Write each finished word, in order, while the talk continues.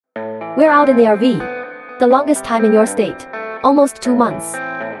We're out in the RV. The longest time in your state. Almost 2 months.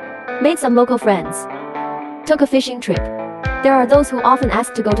 Made some local friends. Took a fishing trip. There are those who often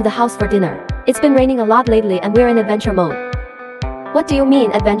ask to go to the house for dinner. It's been raining a lot lately and we're in adventure mode. What do you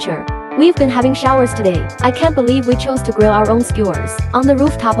mean adventure? We've been having showers today. I can't believe we chose to grill our own skewers on the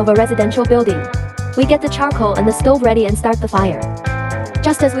rooftop of a residential building. We get the charcoal and the stove ready and start the fire.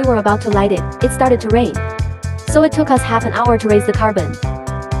 Just as we were about to light it, it started to rain. So it took us half an hour to raise the carbon.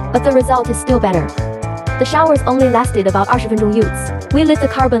 But the result is still better. The showers only lasted about 20 分钟 We lit the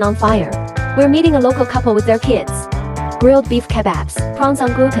carbon on fire. We're meeting a local couple with their kids. Grilled beef kebabs, prawns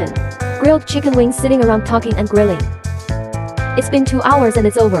on gluten. Grilled chicken wings sitting around talking and grilling. It's been 2 hours and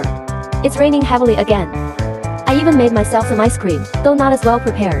it's over. It's raining heavily again. I even made myself some ice cream, though not as well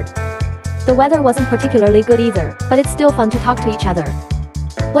prepared. The weather wasn't particularly good either, but it's still fun to talk to each other.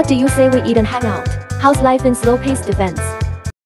 What do you say we eat and hang out? How's life in slow-paced defense?